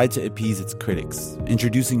 Qatar tried to appease its critics,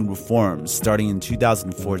 introducing reforms starting in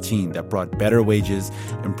 2014 that brought better wages,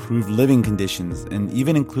 improved living conditions, and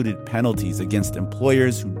even included penalties against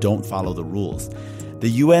employers who don't follow the rules.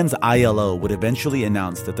 The UN's ILO would eventually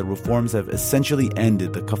announce that the reforms have essentially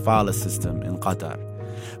ended the kafala system in Qatar.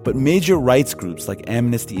 But major rights groups like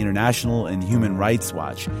Amnesty International and Human Rights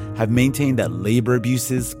Watch have maintained that labor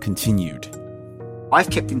abuses continued. I've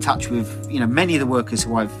kept in touch with, many of the workers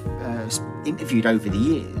who I've interviewed over the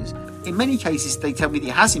years. In many cases, they tell me that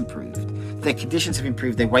it has improved. Their conditions have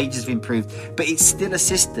improved, their wages have improved, but it's still a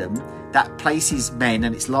system that places men,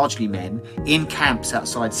 and it's largely men, in camps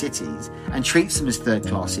outside cities and treats them as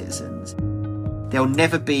third-class citizens. There'll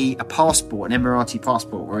never be a passport, an Emirati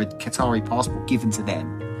passport or a Qatari passport given to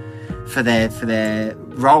them for their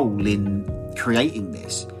role in creating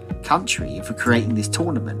this country and for creating this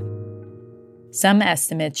tournament. Some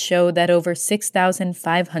estimates show that over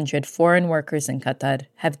 6,500 foreign workers in Qatar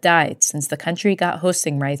have died since the country got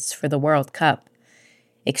hosting rights for the World Cup.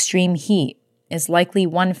 Extreme heat is likely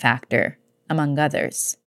one factor, among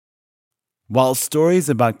others. While stories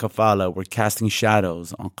about kafala were casting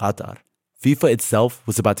shadows on Qatar, FIFA itself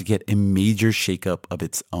was about to get a major shakeup of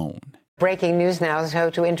its own. Breaking news now, so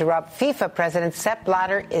to interrupt, FIFA President Sepp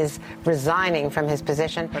Blatter is resigning from his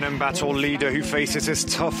position. An embattled leader who faces his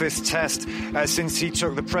toughest test since he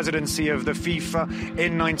took the presidency of the FIFA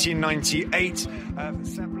in 1998.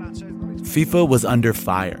 FIFA was under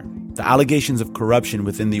fire. The allegations of corruption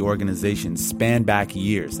within the organization spanned back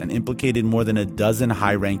years and implicated more than a dozen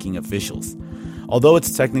high-ranking officials. Although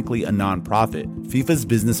it's technically a nonprofit, FIFA's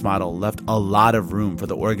business model left a lot of room for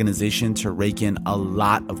the organization to rake in a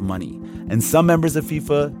lot of money. And some members of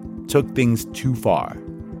FIFA took things too far.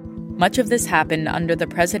 Much of this happened under the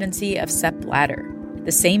presidency of Sepp Blatter,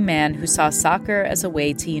 the same man who saw soccer as a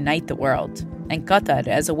way to unite the world and Qatar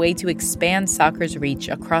as a way to expand soccer's reach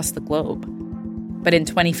across the globe. But in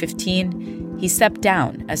 2015, he stepped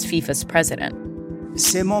down as FIFA's president.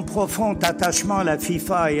 C'est mon profond attachement à la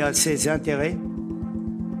FIFA et à ses intérêts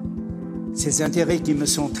qui me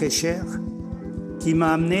sont très chers, qui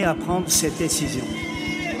m'a amené à prendre cette décision.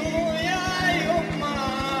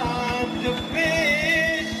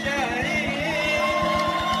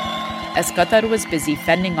 As Qatar was busy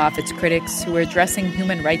fending off its critics who were addressing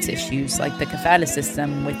human rights issues like the kafala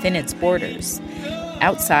system within its borders,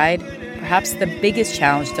 outside, perhaps the biggest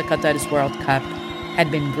challenge to Qatar's World Cup had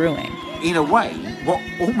been brewing. In a way, what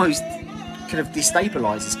almost kind of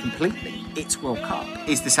destabilizes completely its World Cup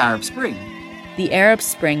is this Arab Spring. The Arab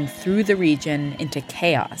Spring threw the region into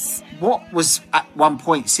chaos. What was at one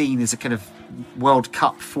point seen as a kind of World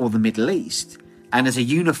Cup for the Middle East and as a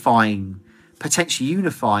potentially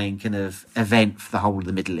unifying kind of event for the whole of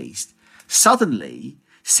the Middle East, suddenly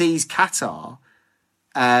sees Qatar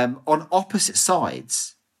on opposite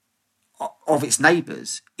sides of its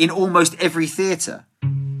neighbours in almost every theatre.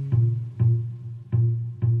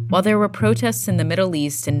 While there were protests in the Middle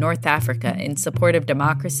East and North Africa in support of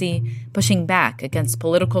democracy, pushing back against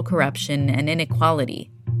political corruption and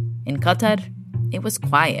inequality, in Qatar, it was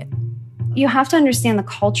quiet. You have to understand the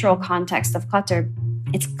cultural context of Qatar.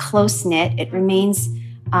 It's close-knit. It remains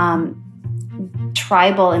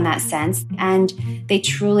tribal in that sense. And they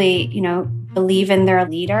truly, believe in their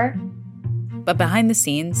leader. But behind the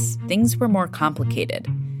scenes, things were more complicated.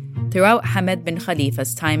 Throughout Hamad bin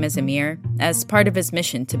Khalifa's time as emir, as part of his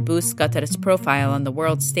mission to boost Qatar's profile on the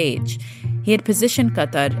world stage, he had positioned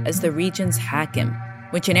Qatar as the region's hakim,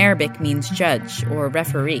 which in Arabic means judge or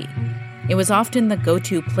referee. It was often the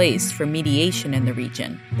go-to place for mediation in the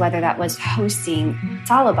region. Whether that was hosting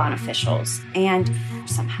Taliban officials and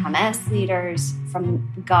some Hamas leaders from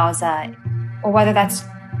Gaza, or whether that's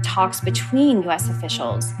talks between U.S.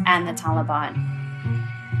 officials and the Taliban.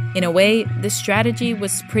 In a way, the strategy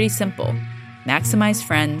was pretty simple. Maximize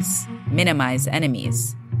friends, minimize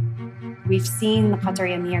enemies. We've seen the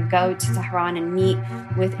Qatari emir go to Tehran and meet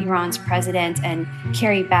with Iran's president and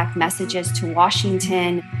carry back messages to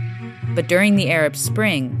Washington. But during the Arab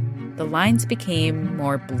Spring, the lines became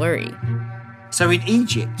more blurry. So in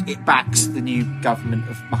Egypt, it backs the new government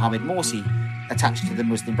of Mohammed Morsi attached to the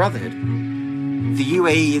Muslim Brotherhood. The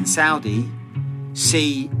UAE and Saudi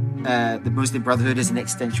see the Muslim Brotherhood as an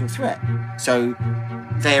existential threat. So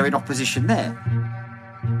they're in opposition there.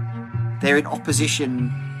 They're in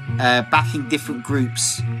opposition backing different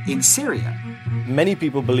groups in Syria. Many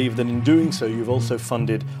people believe that in doing so, you've also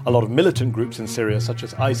funded a lot of militant groups in Syria, such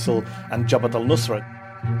as ISIL and Jabhat al-Nusra.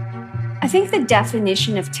 I think the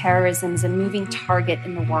definition of terrorism is a moving target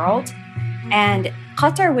in the world, and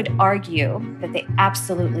Qatar would argue that they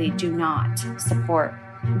absolutely do not support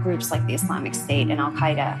groups like the Islamic State and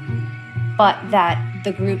Al-Qaeda, but that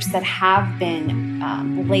the groups that have been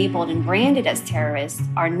labeled and branded as terrorists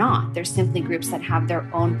are not. They're simply groups that have their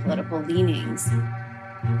own political leanings.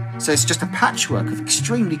 So it's just a patchwork of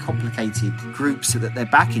extremely complicated groups that they're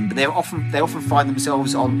backing, but they often find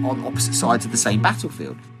themselves on opposite sides of the same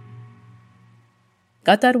battlefield.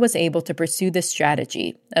 Qatar was able to pursue this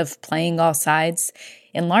strategy of playing all sides,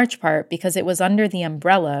 in large part because it was under the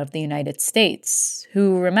umbrella of the United States,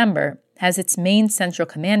 who, remember, has its main central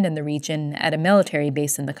command in the region at a military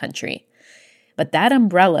base in the country. But that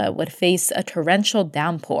umbrella would face a torrential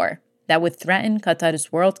downpour that would threaten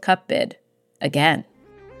Qatar's World Cup bid again.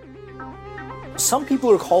 Some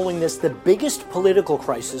people are calling this the biggest political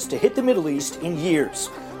crisis to hit the Middle East in years.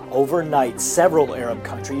 Overnight, several Arab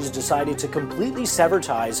countries decided to completely sever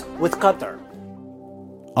ties with Qatar.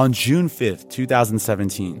 On June 5th,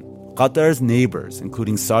 2017, Qatar's neighbors,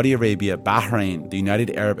 including Saudi Arabia, Bahrain, the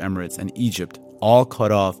United Arab Emirates, and Egypt, all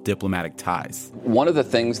cut off diplomatic ties. One of the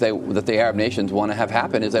things that the Arab nations want to have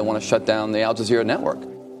happen is they want to shut down the Al Jazeera network.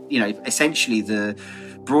 Essentially the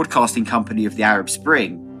broadcasting company of the Arab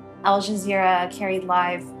Spring Al Jazeera carried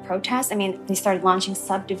live protests. I mean, they started launching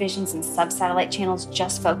subdivisions and sub-satellite channels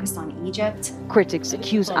just focused on Egypt. Critics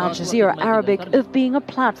accuse Al Jazeera Arabic of being a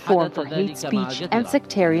platform for hate speech and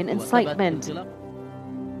sectarian incitement.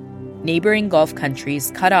 Neighboring Gulf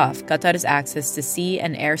countries cut off Qatar's access to sea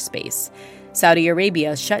and airspace. Saudi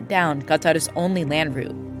Arabia shut down Qatar's only land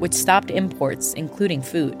route, which stopped imports, including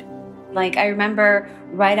food. Like, I remember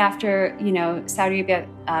right after, Saudi Arabia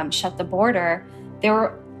shut the border, there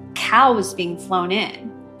were cows being flown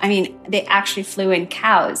in. I mean, they actually flew in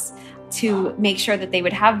cows to make sure that they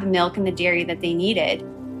would have the milk and the dairy that they needed.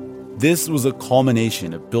 This was a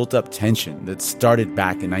culmination of built-up tension that started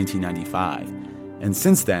back in 1995. And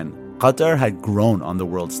since then, Qatar had grown on the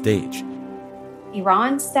world stage.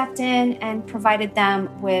 Iran stepped in and provided them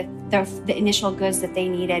with the initial goods that they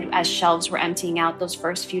needed as shelves were emptying out those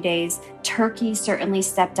first few days. Turkey certainly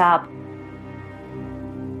stepped up.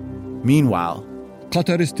 Meanwhile,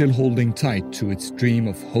 Qatar is still holding tight to its dream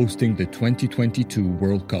of hosting the 2022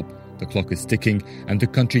 World Cup. The clock is ticking, and the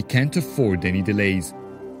country can't afford any delays.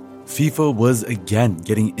 FIFA was again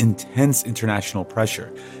getting intense international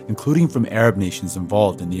pressure, including from Arab nations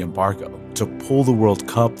involved in the embargo, to pull the World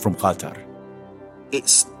Cup from Qatar.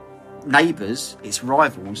 Its neighbours, its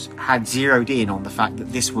rivals, had zeroed in on the fact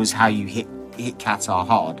that this was how you hit Qatar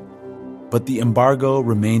hard. But the embargo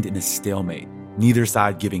remained in a stalemate, neither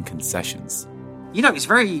side giving concessions. It's a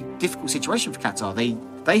very difficult situation for Qatar.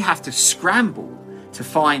 They have to scramble to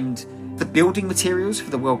find the building materials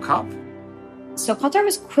for the World Cup. So Qatar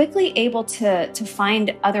was quickly able to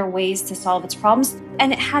find other ways to solve its problems,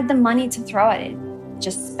 and it had the money to throw at it. It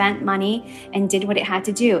just spent money and did what it had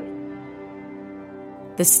to do.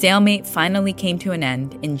 The stalemate finally came to an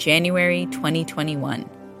end in January 2021,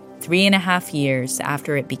 3.5 years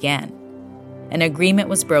after it began. An agreement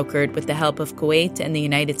was brokered with the help of Kuwait and the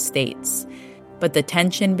United States, but the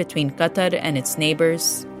tension between Qatar and its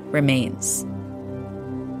neighbors remains.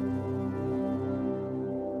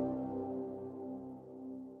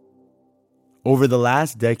 Over the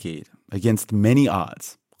last decade, against many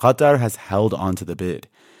odds, Qatar has held on to the bid.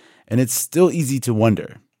 And it's still easy to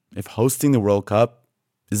wonder if hosting the World Cup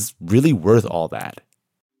is really worth all that.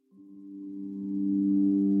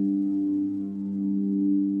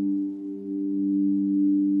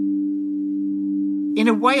 In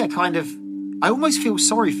a way, I almost feel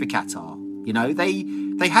sorry for Qatar.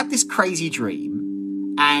 They had this crazy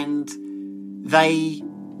dream, and they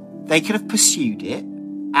could have pursued it,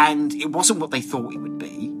 and it wasn't what they thought it would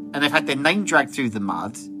be, and they've had their name dragged through the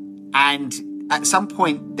mud, and at some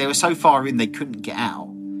point they were so far in they couldn't get out.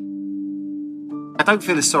 I don't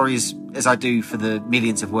feel as sorry as I do for the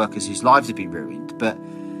millions of workers whose lives have been ruined, but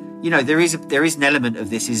there is an element of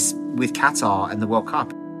this is with Qatar and the World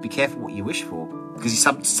Cup. Be careful what you wish for, because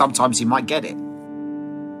sometimes you might get it.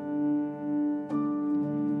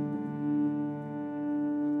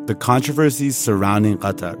 The controversies surrounding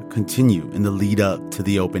Qatar continue in the lead up to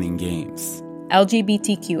the opening games.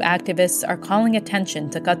 LGBTQ activists are calling attention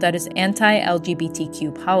to Qatar's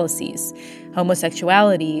anti-LGBTQ policies.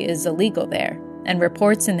 Homosexuality is illegal there, and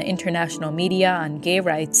reports in the international media on gay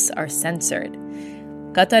rights are censored.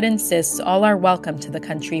 Qatar insists all are welcome to the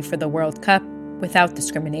country for the World Cup without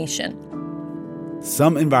discrimination.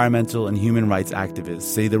 Some environmental and human rights activists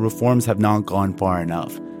say the reforms have not gone far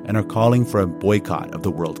enough and are calling for a boycott of the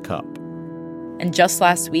World Cup. And just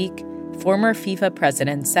last week, former FIFA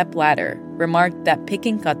president Sepp Blatter remarked that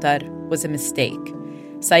picking Qatar was a mistake,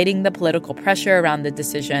 citing the political pressure around the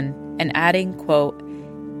decision and adding, quote,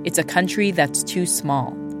 "It's a country that's too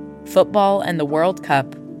small. Football and the World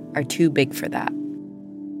Cup are too big for that."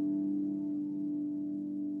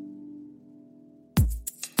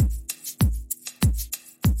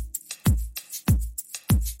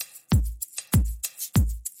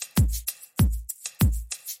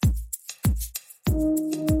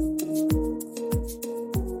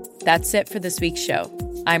 That's it for this week's show.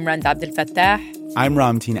 I'm Rand Abdel Fattah. I'm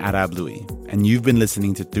Ramteen Arablouei, and you've been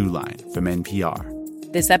listening to Throughline from NPR.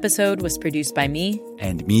 This episode was produced by me.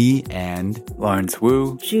 And me and... Lawrence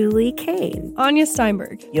Wu. Julie Kane. Anya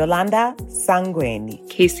Steinberg. Yolanda Sangweni.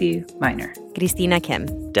 Casey Miner. Christina Kim.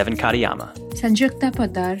 Devin Katayama. Sanjukta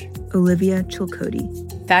Poddar. Olivia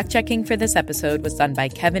Chilcote. Fact-checking for this episode was done by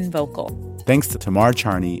Kevin Vogel. Thanks to Tamar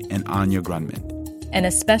Charney and Anya Grunman. And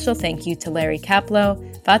a special thank you to Larry Kaplow,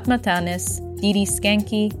 Fatma Tanis, Didi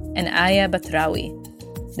Skanky, and Aya Batrawi.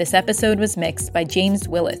 This episode was mixed by James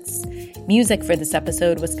Willits. Music for this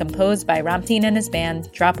episode was composed by Ramteen and his band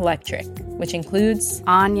Drop Electric, which includes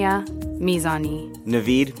Anya Mizani,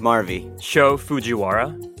 Naveed Marvi, Sho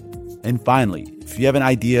Fujiwara. And finally, if you have an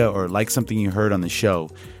idea or like something you heard on the show,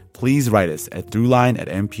 please write us at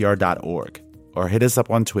throughline@npr.org or hit us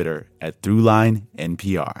up on Twitter at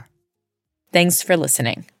throughlinenpr. Thanks for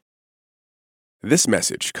listening. This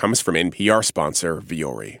message comes from NPR sponsor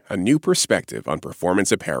Vuori, a new perspective on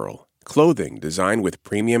performance apparel. Clothing designed with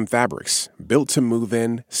premium fabrics, built to move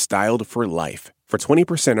in, styled for life. For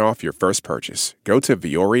 20% off your first purchase, go to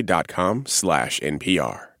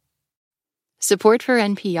vuori.com/NPR. Support for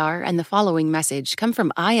NPR and the following message come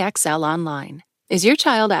from IXL Online. Is your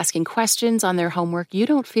child asking questions on their homework you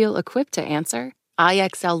don't feel equipped to answer?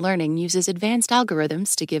 IXL Learning uses advanced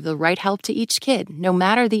algorithms to give the right help to each kid, no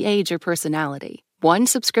matter the age or personality. One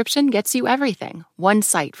subscription gets you everything. One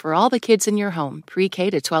site for all the kids in your home, pre-K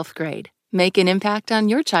to 12th grade. Make an impact on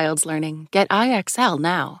your child's learning. Get IXL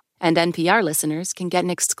now. And NPR listeners can get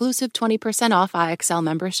an exclusive 20% off IXL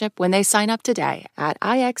membership when they sign up today at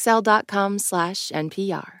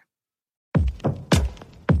IXL.com/NPR.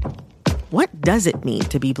 What does it mean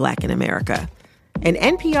to be Black in America? In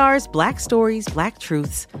NPR's Black Stories, Black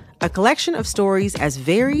Truths, a collection of stories as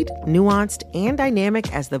varied, nuanced, and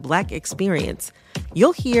dynamic as the Black experience,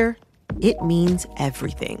 you'll hear it means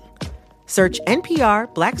everything. Search NPR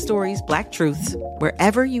Black Stories, Black Truths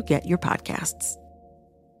wherever you get your podcasts.